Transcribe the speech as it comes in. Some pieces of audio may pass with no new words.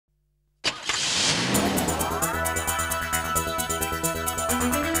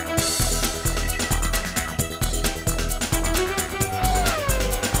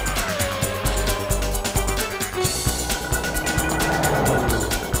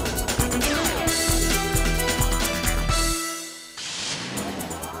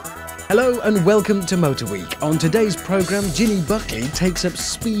and welcome to Motor Week. On today's programme, Ginny Buckley takes up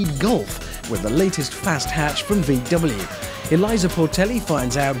speed golf with the latest fast hatch from VW. Elisa Portelli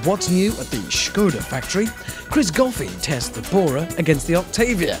finds out what's new at the Skoda factory. Chris Goffey tests the Bora against the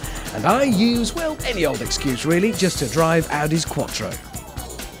Octavia. And I use, well, any old excuse really, just to drive Audi's Quattro.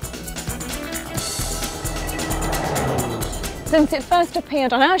 Since it first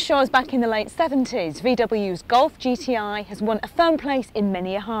appeared on our shores back in the late 70s, VW's Golf GTI has won a firm place in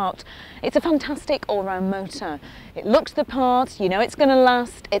many a heart. It's a fantastic all-round motor. It looks the part, you know it's going to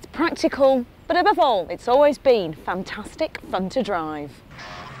last, it's practical, but above all, it's always been fantastic fun to drive.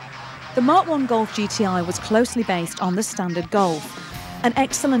 The Mark I Golf GTI was closely based on the standard Golf, an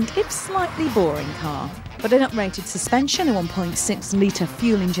excellent if slightly boring car. But an uprated suspension, a 1.6 litre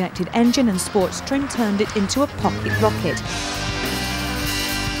fuel-injected engine and sports trim turned it into a pocket rocket.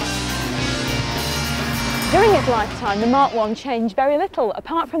 During its lifetime, the Mark I changed very little,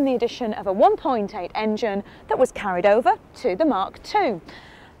 apart from the addition of a 1.8 engine that was carried over to the Mark II.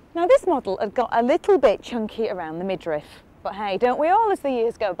 Now this model had got a little bit chunky around the midriff, but hey, don't we all as the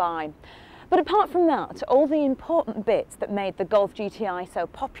years go by? But apart from that, all the important bits that made the Golf GTI so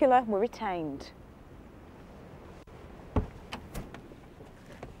popular were retained.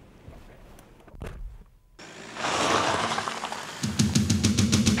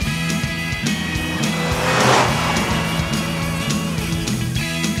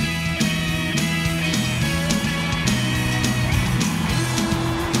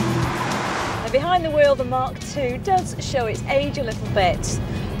 Behind the wheel, the Mark II does show its age a little bit.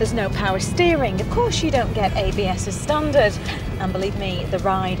 There's no power steering, of course you don't get ABS as standard, and believe me, the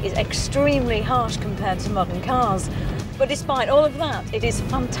ride is extremely harsh compared to modern cars. But despite all of that, it is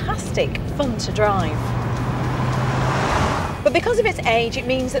fantastic fun to drive. But because of its age, it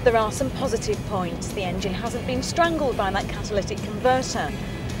means that there are some positive points. The engine hasn't been strangled by that catalytic converter.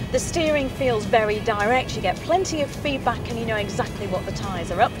 The steering feels very direct, you get plenty of feedback and you know exactly what the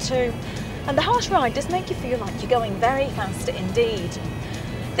tyres are up to. And the harsh ride does make you feel like you're going very fast indeed.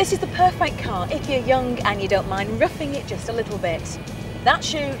 This is the perfect car if you're young and you don't mind roughing it just a little bit. If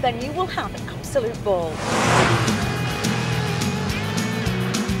that's you, then you will have an absolute ball.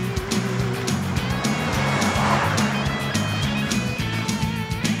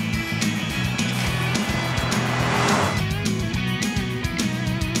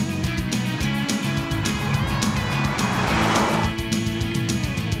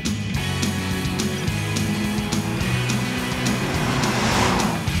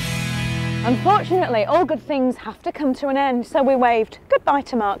 Unfortunately, all good things have to come to an end, so we waved goodbye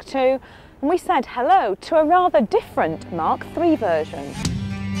to Mark II and we said hello to a rather different Mark III version.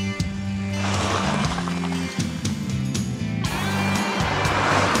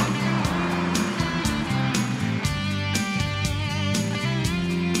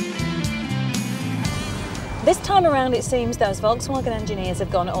 This time around it seems those Volkswagen engineers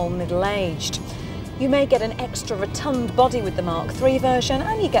have gone all middle-aged. You may get an extra rotund body with the Mark III version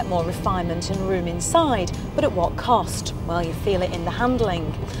and you get more refinement and room inside, but at what cost? Well, you feel it in the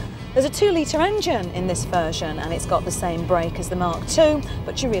handling. There's a 2-litre engine in this version and it's got the same brake as the Mark II,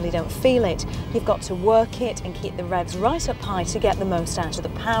 but you really don't feel it. You've got to work it and keep the revs right up high to get the most out of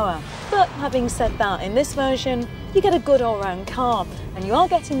the power. But having said that, in this version, you get a good all-round car and you are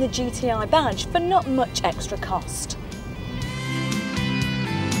getting the GTI badge for not much extra cost.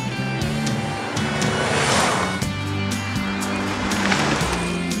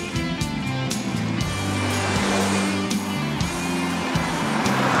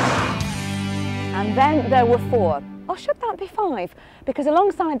 And then there were 4, or should that be 5? Because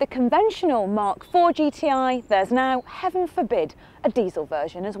alongside the conventional Mark IV GTI, there's now, heaven forbid, a diesel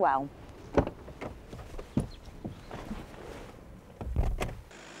version as well.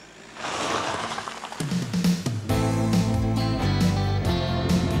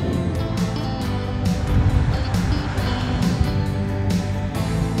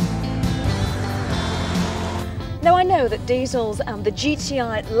 Now I know that diesels and the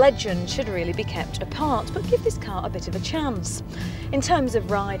GTI legend should really be kept apart, but give this car a bit of a chance. In terms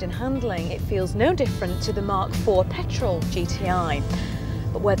of ride and handling, it feels no different to the Mark IV petrol GTI.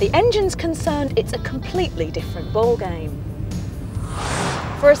 But where the engine's concerned, it's a completely different ballgame.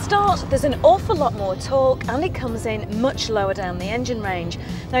 For a start, there's an awful lot more torque and it comes in much lower down the engine range.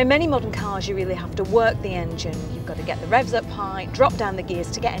 Now in many modern cars you really have to work the engine. You've got to get the revs up high, drop down the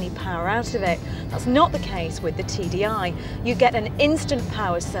gears to get any power out of it. That's not the case with the TDI. You get an instant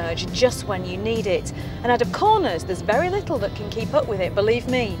power surge just when you need it. And out of corners there's very little that can keep up with it. Believe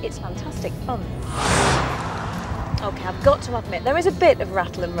me, it's fantastic fun. Okay, I've got to admit, there is a bit of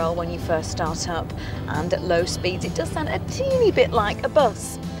rattle and roll when you first start up, and at low speeds it does sound a teeny bit like a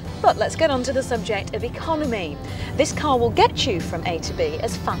bus. But let's get on to the subject of economy. This car will get you from A to B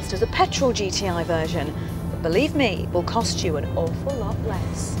as fast as a petrol GTI version, but believe me, it will cost you an awful lot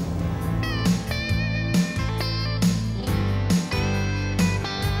less.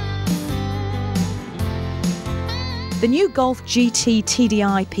 The new Golf GT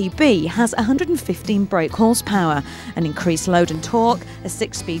TDI PB has 115 brake horsepower, an increased load and torque, a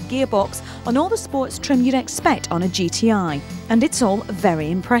 6-speed gearbox, and all the sports trim you'd expect on a GTI, and it's all very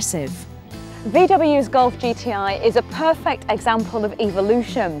impressive. VW's Golf GTI is a perfect example of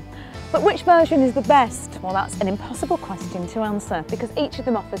evolution. But which version is the best? Well, that's an impossible question to answer because each of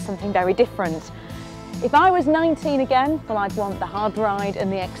them offers something very different. If I was 19 again, well, I'd want the hard ride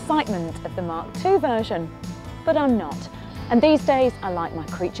and the excitement of the Mark II version. But I'm not. And these days I like my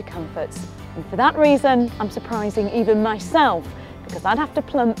creature comforts. And for that reason, I'm surprising even myself because I'd have to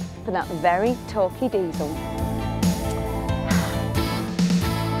plump for that very torquey diesel.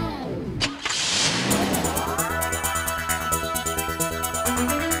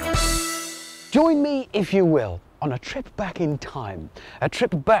 Join me, if you will, on a trip back in time. A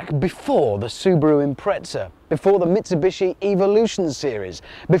trip back before the Subaru Impreza, before the Mitsubishi Evolution series,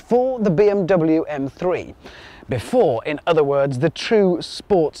 before the BMW M3. Before, in other words, the true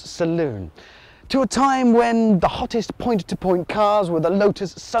sports saloon. To a time when the hottest point-to-point cars were the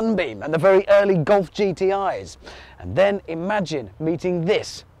Lotus Sunbeam and the very early Golf GTIs. And then imagine meeting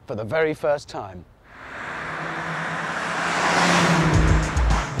this for the very first time.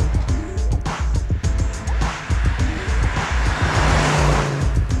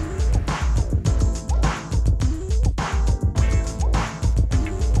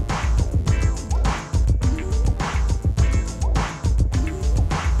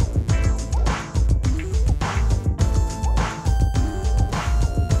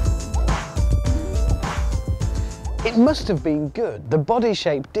 It must have been good. The body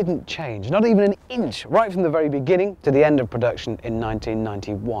shape didn't change, not even an inch, right from the very beginning to the end of production in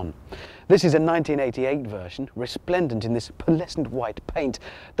 1991. This is a 1988 version, resplendent in this pearlescent white paint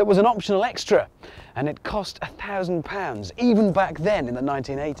that was an optional extra, and it cost £1,000, even back then in the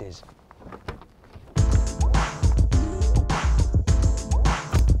 1980s.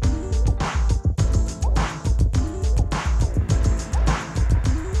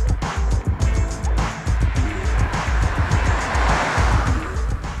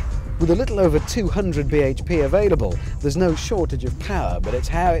 With a little over 200 bhp available, there's no shortage of power, but it's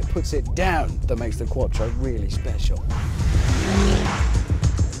how it puts it down that makes the Quattro really special.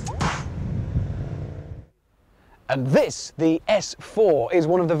 And this, the S4, is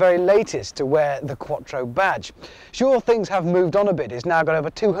one of the very latest to wear the Quattro badge. Sure, things have moved on a bit. It's now got over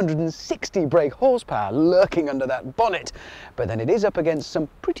 260 brake horsepower lurking under that bonnet. But then it is up against some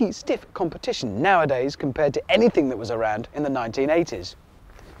pretty stiff competition nowadays compared to anything that was around in the 1980s.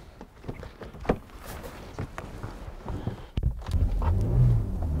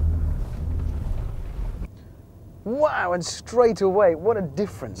 Wow, and straight away, what a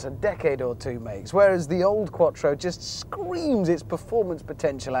difference a decade or two makes. Whereas the old Quattro just screams its performance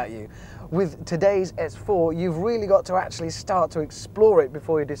potential at you. With today's S4, you've really got to actually start to explore it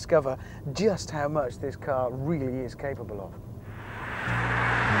before you discover just how much this car really is capable of.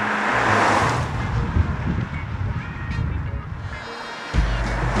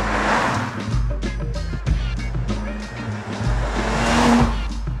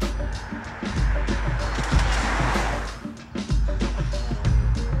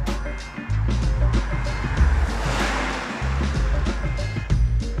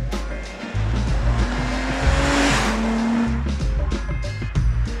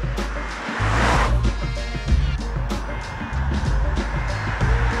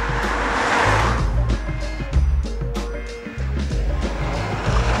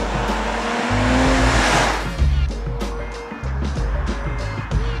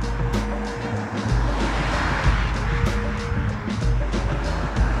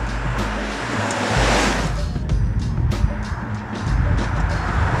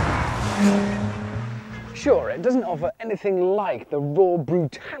 Sure, it doesn't offer anything like the raw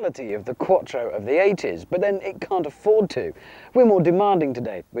brutality of the Quattro of the 80s, but then it can't afford to. We're more demanding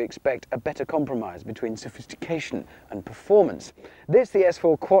today. We expect a better compromise between sophistication and performance. This, the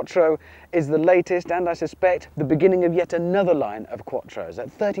S4 Quattro, is the latest and I suspect the beginning of yet another line of Quattros. At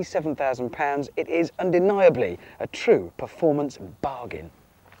 £37,000, it is undeniably a true performance bargain.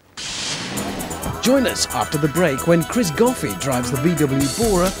 Join us after the break when Chris Goffey drives the VW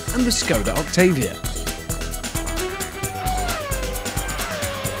Bora and the Skoda Octavia.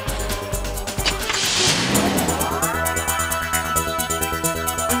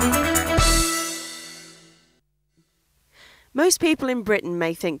 Most Most people in Britain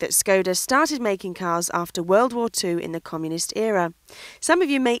may think that Skoda started making cars after World War II in the communist era. Some of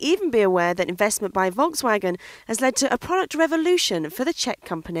you may even be aware that investment by Volkswagen has led to a product revolution for the Czech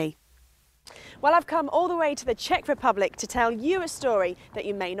company. Well, I've come all the way to the Czech Republic to tell you a story that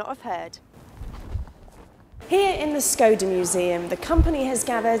you may not have heard. Here in the Skoda Museum, the company has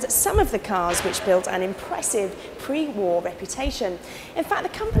gathered some of the cars which built an impressive pre-war reputation. In fact,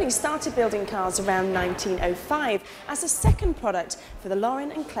 the company started building cars around 1905 as a second product for the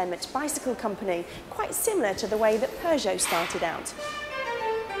Laurin and Clement bicycle company, quite similar to the way that Peugeot started out.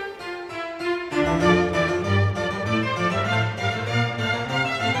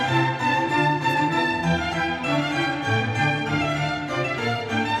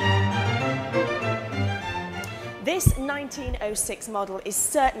 This 1906 model is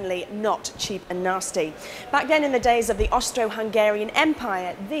certainly not cheap and nasty. Back then, in the days of the Austro-Hungarian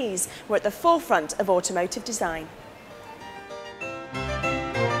Empire, these were at the forefront of automotive design.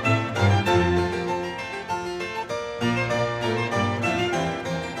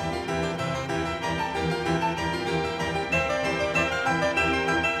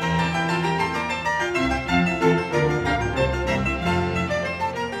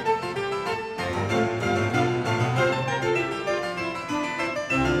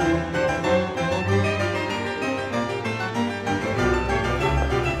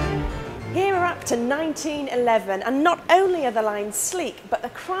 To 1911, and not only are the lines sleek, but the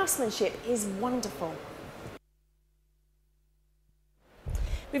craftsmanship is wonderful.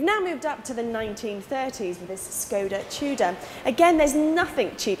 We've now moved up to the 1930s with this Skoda Tudor. Again, there's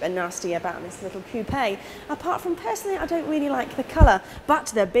nothing cheap and nasty about this little coupe, apart from personally I don't really like the colour, but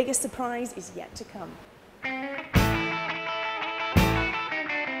the biggest surprise is yet to come.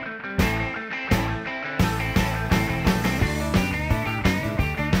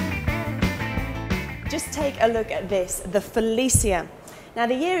 Just take a look at this, the Felicia. Now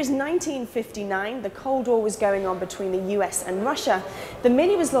the year is 1959, the Cold War was going on between the US and Russia. The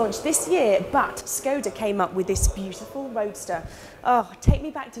Mini was launched this year, but Skoda came up with this beautiful roadster. Oh, take me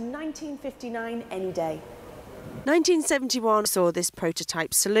back to 1959 any day. 1971 saw this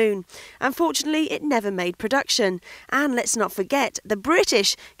prototype saloon. Unfortunately, it never made production. And let's not forget, the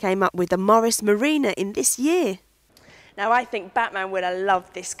British came up with the Morris Marina in this year. Now, I think Batman would have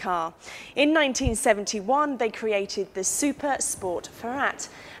loved this car. In 1971, they created the Super Sport Ferrat,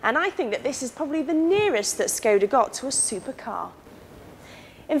 and I think that this is probably the nearest that Skoda got to a supercar.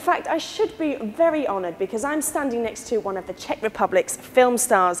 In fact, I should be very honoured because I'm standing next to one of the Czech Republic's film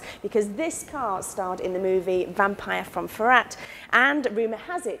stars, because this car starred in the movie Vampire from Ferrat, and rumour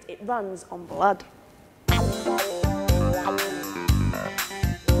has it, it runs on blood.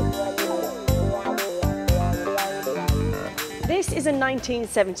 This is a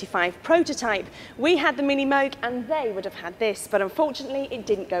 1975 prototype. We had the Mini Moog and they would have had this, but unfortunately it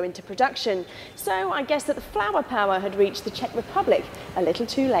didn't go into production. So I guess that the flower power had reached the Czech Republic a little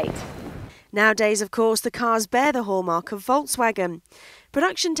too late. Nowadays, of course, the cars bear the hallmark of Volkswagen.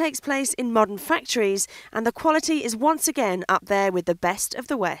 Production takes place in modern factories and the quality is once again up there with the best of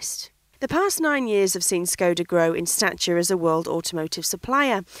the West. The past 9 years have seen Skoda grow in stature as a world automotive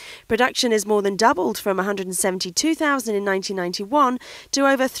supplier. Production has more than doubled from 172,000 in 1991 to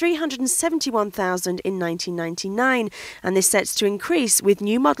over 371,000 in 1999, and this sets to increase with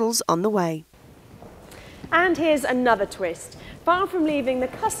new models on the way. And here's another twist. Far from leaving the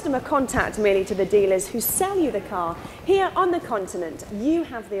customer contact merely to the dealers who sell you the car, here on the continent you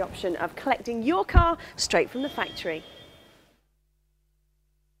have the option of collecting your car straight from the factory.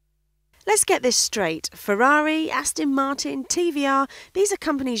 Let's get this straight. Ferrari, Aston Martin, TVR, these are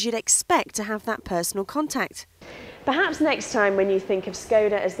companies you'd expect to have that personal contact. Perhaps next time when you think of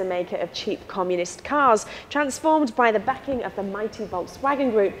Skoda as the maker of cheap communist cars, transformed by the backing of the mighty Volkswagen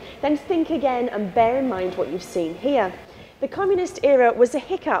Group, then think again and bear in mind what you've seen here. The communist era was a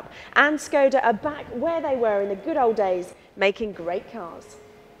hiccup, and Skoda are back where they were in the good old days, making great cars.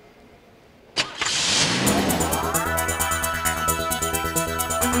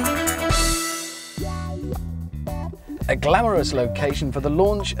 A glamorous location for the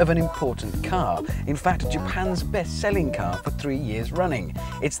launch of an important car. In fact, Japan's best-selling car for 3 years running.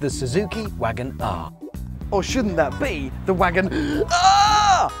 It's the Suzuki Wagon R. Or shouldn't that be the Wagon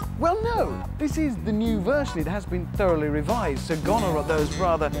R? Well, no, this is the new version. It has been thoroughly revised, so gone are those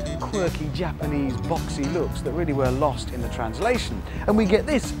rather quirky Japanese boxy looks that really were lost in the translation. And we get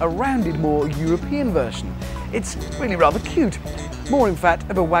this, a rounded, more European version. It's really rather cute. More, in fact,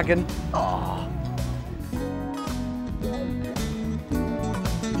 of a Wagon R.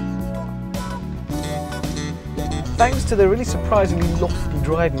 Thanks to the really surprisingly lofty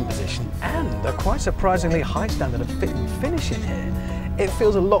driving position and a quite surprisingly high standard of fit and finish in here, it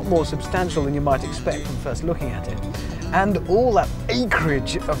feels a lot more substantial than you might expect from first looking at it. And all that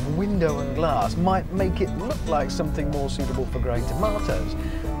acreage of window and glass might make it look like something more suitable for growing tomatoes,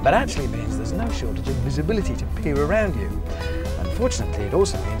 but actually means there's no shortage of visibility to peer around you. Unfortunately, it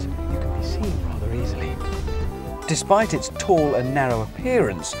also means you can be seen rather easily. Despite its tall and narrow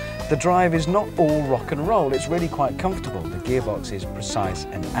appearance, the drive is not all rock and roll. It's really quite comfortable. The gearbox is precise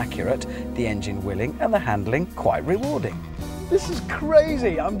and accurate, the engine willing, and the handling quite rewarding. This is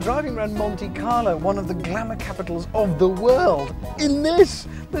crazy! I'm driving around Monte Carlo, one of the glamour capitals of the world, in this!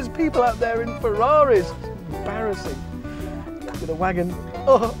 There's people out there in Ferraris. It's embarrassing. Look at the wagon.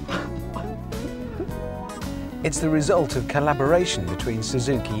 Oh. It's the result of collaboration between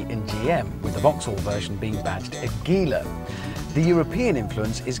Suzuki and GM, with the Vauxhall version being badged Aguila. The European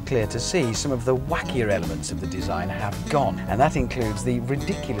influence is clear to see. Some of the wackier elements of the design have gone, and that includes the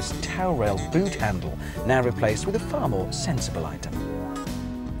ridiculous towel rail boot handle, now replaced with a far more sensible item.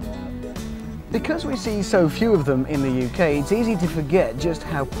 Because we see so few of them in the UK, it's easy to forget just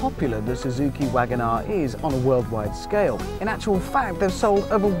how popular the Suzuki Wagon R is on a worldwide scale. In actual fact, they've sold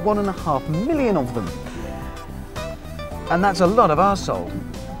over 1.5 million of them. And that's a lot of ours sold.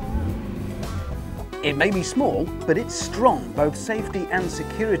 It may be small, but it's strong. Both safety and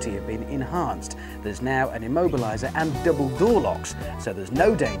security have been enhanced. There's now an immobiliser and double door locks, so there's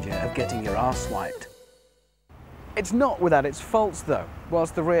no danger of getting your arse swiped. It's not without its faults though.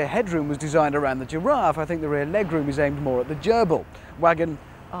 Whilst the rear headroom was designed around the giraffe, I think the rear legroom is aimed more at the gerbil. Wagon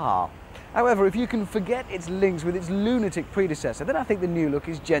R. However, if you can forget its links with its lunatic predecessor, then I think the new look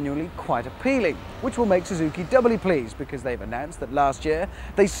is genuinely quite appealing, which will make Suzuki doubly pleased because they've announced that last year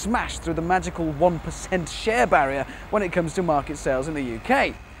they smashed through the magical 1% share barrier when it comes to market sales in the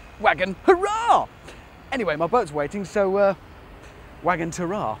UK. Wagon hurrah! Anyway, my boat's waiting, so wagon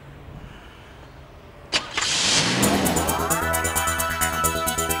hurrah.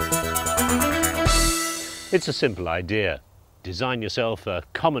 It's a simple idea. Design yourself a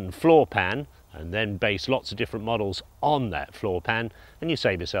common floor pan and then base lots of different models on that floor pan, and you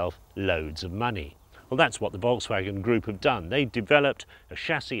save yourself loads of money. Well, that's what the Volkswagen Group have done. They developed a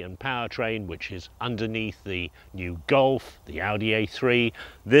chassis and powertrain which is underneath the new Golf, the Audi A3,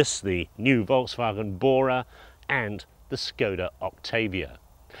 the new Volkswagen Bora and the Skoda Octavia.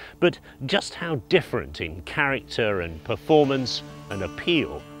 But just how different in character and performance and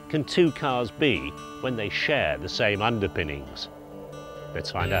appeal can two cars be when they share the same underpinnings? Let's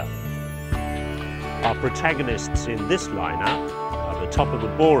find out. Our protagonists in this lineup are the top of the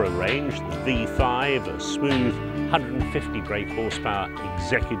Bora range, the V5, a smooth 150 brake horsepower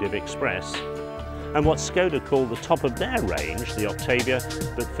executive express, and what Skoda call the top of their range, the Octavia,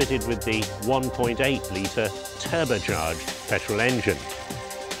 but fitted with the 1.8 litre turbocharged petrol engine.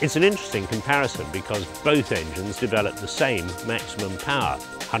 It's an interesting comparison because both engines develop the same maximum power,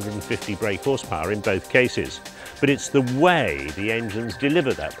 150 brake horsepower in both cases. But it's the way the engines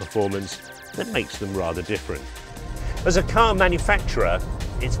deliver that performance that makes them rather different. As a car manufacturer,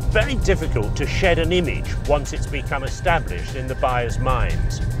 it's very difficult to shed an image once it's become established in the buyer's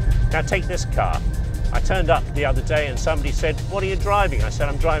minds. Now take this car. I turned up the other day and somebody said, "What are you driving?" I said,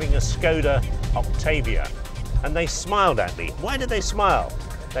 "I'm driving a Skoda Octavia." And they smiled at me. Why did they smile?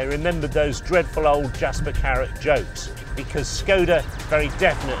 They remembered those dreadful old Jasper Carrot jokes, because Skoda very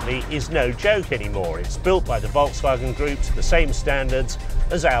definitely is no joke anymore. It's built by the Volkswagen Group to the same standards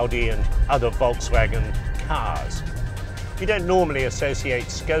as Audi and other Volkswagen cars. You don't normally associate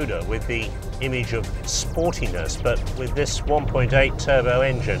Skoda with the image of sportiness, but with this 1.8 turbo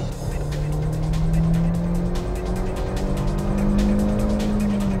engine,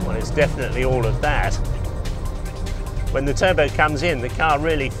 well, it's definitely all of that. When the turbo comes in, the car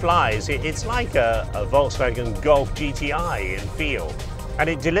really flies. It's like a Volkswagen Golf GTI in feel, and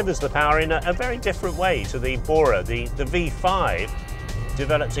it delivers the power in a very different way to the Bora. The V5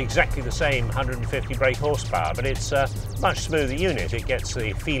 develops exactly the same 150 brake horsepower, but it's a much smoother unit. It gets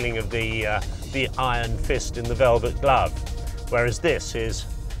the feeling of the iron fist in the velvet glove, whereas this is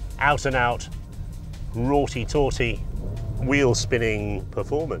out and out, rorty-torty, wheel-spinning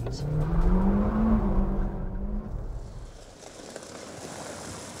performance.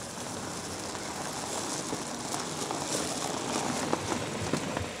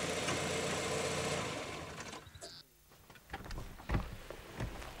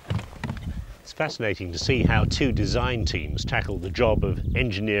 It's fascinating to see how two design teams tackle the job of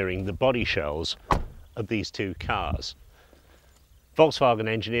engineering the body shells of these two cars. Volkswagen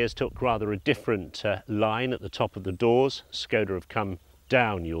engineers took rather a different line at the top of the doors. Skoda have come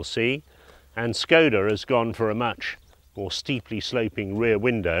down, you'll see, and Skoda has gone for a much more steeply sloping rear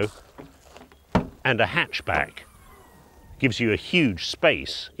window and a hatchback. Gives you a huge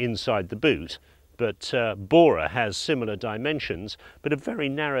space inside the boot, but Bora has similar dimensions but a very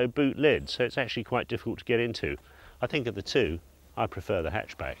narrow boot lid, so it's actually quite difficult to get into. I think of the two, I prefer the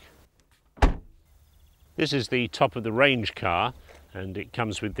hatchback. This is the top of the range car, and it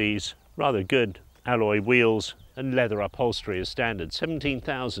comes with these rather good alloy wheels and leather upholstery as standard.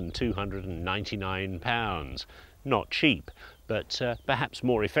 £17,299. Not cheap, but perhaps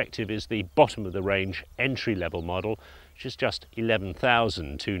more effective is the bottom of the range entry-level model, which is just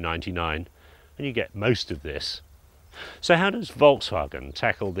 £11,299, and you get most of this. So how does Volkswagen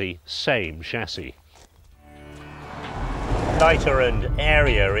tackle the same chassis? Lighter and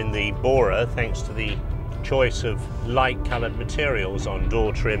airier in the Bora, thanks to the choice of light-coloured materials on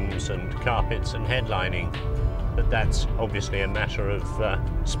door trims and carpets and headlining, but that's obviously a matter of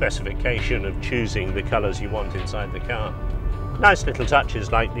specification of choosing the colours you want inside the car. Nice little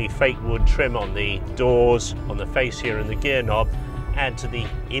touches like the fake wood trim on the doors, on the fascia and the gear knob add to the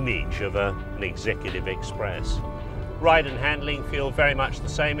image of an executive express. Ride and handling feel very much the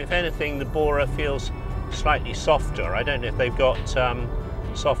same. If anything, the Bora feels slightly softer. I don't know if they've got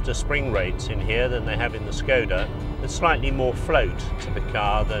softer spring rates in here than they have in the Skoda. There's slightly more float to the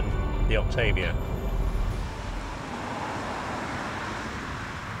car than the Octavia.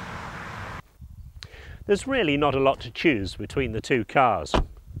 There's really not a lot to choose between the two cars,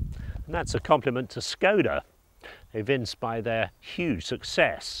 and that's a compliment to Skoda, evinced by their huge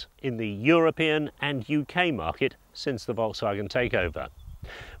success in the European and UK market since the Volkswagen takeover.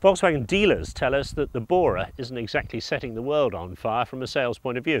 Volkswagen dealers tell us that the Bora isn't exactly setting the world on fire from a sales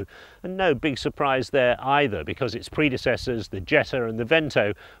point of view, and no big surprise there either, because its predecessors, the Jetta and the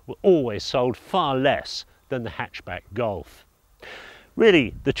Vento, were always sold far less than the hatchback Golf.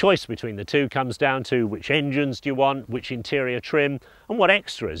 Really, the choice between the two comes down to which engines do you want, which interior trim, and what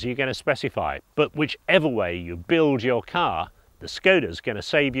extras you're going to specify. But whichever way you build your car, the Skoda's going to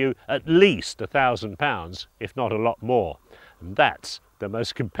save you at least £1,000, if not a lot more. And that's the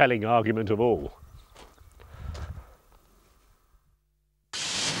most compelling argument of all.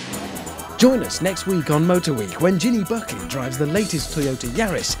 Join us next week on Motor Week when Ginny Buckley drives the latest Toyota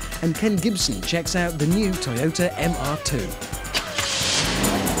Yaris and Ken Gibson checks out the new Toyota MR2.